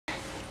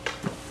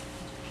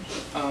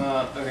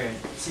Okay.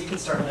 So you can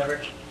start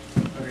whenever.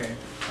 Okay.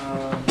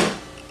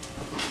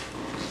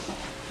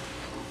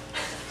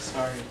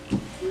 Sorry.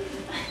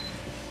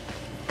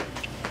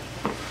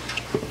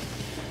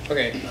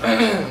 Okay.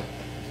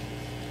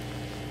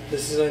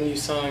 This is a new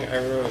song I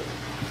wrote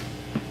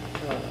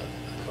a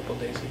couple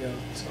days ago,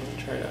 so I'm gonna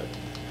try it out.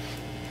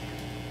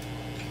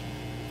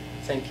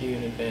 Thank you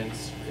in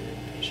advance for your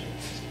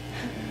patience.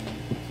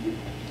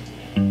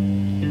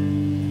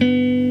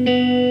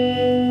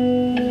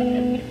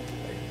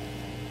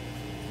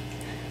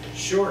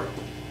 Sure.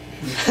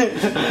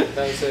 That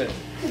was it.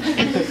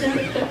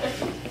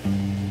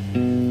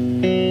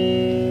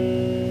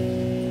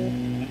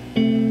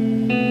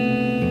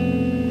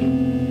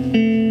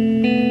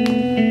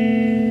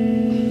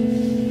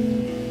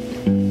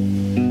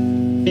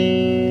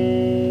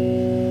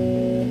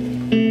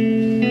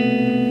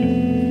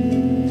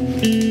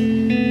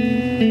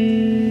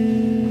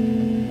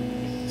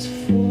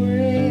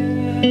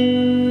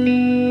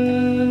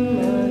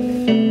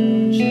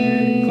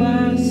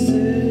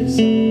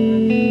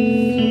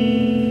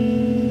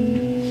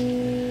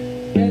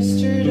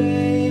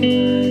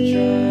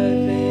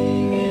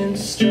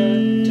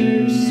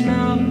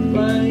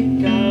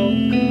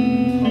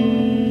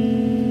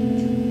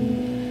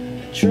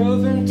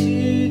 Drove him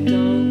to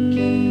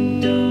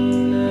Dunkin'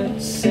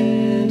 Donuts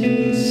and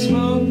he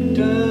smoked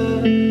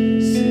a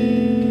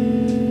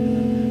cig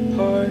in the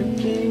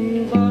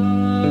parking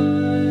lot.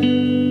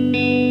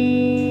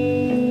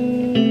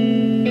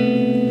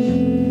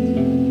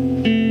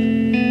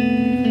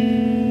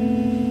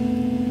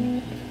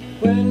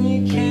 When you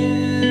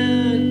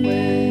can't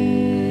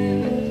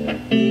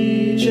win,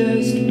 you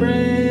just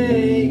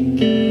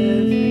break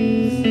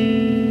everything.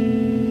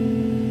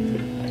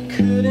 I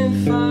couldn't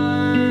find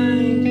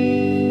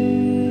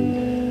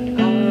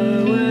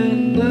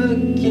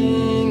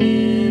looking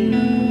in a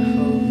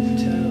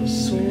hotel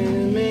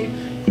swimming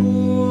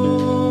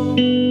pool.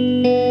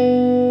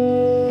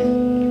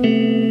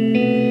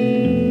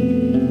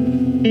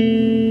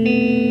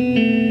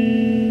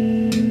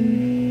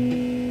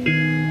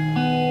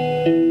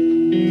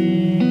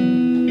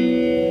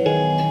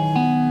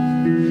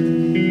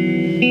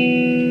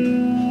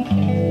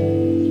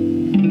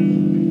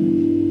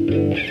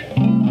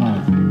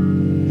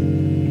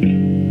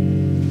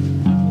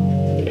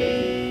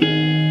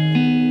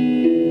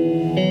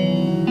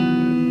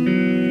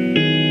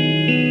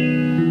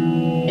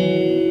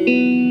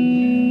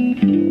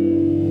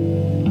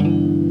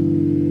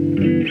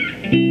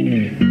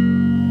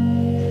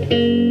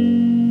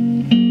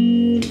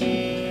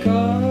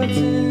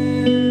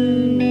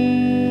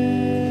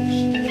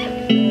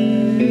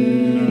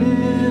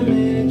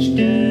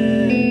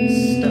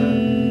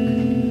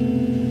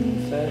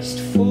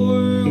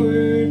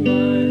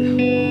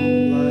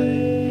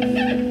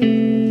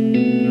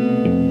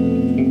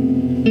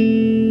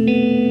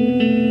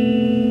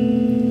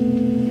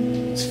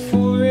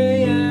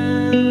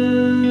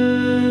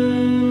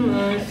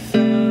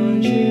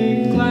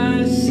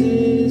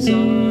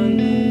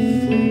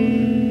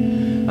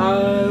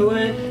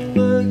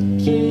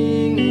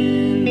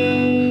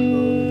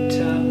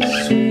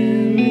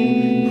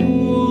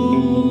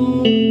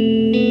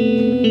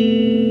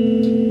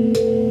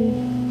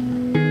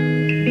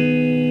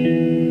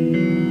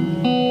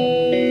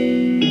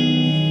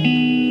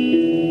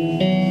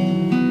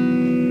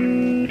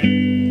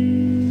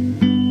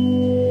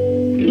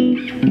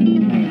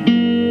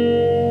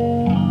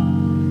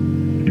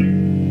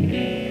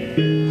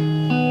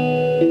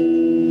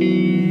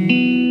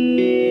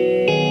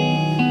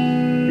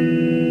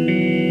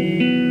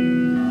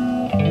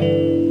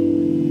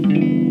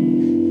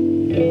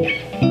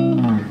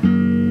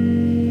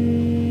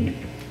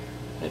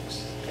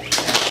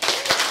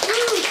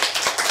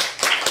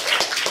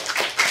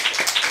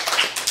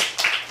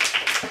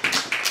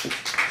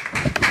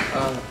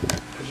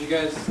 Did you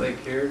guys like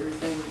hear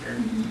everything? Or?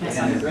 That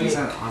sounded great. That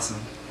sounded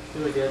awesome.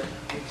 Really good.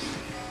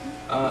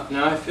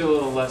 Now I feel a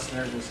little less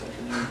nervous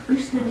after doing the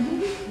first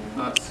song.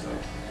 So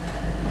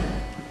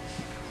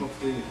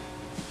hopefully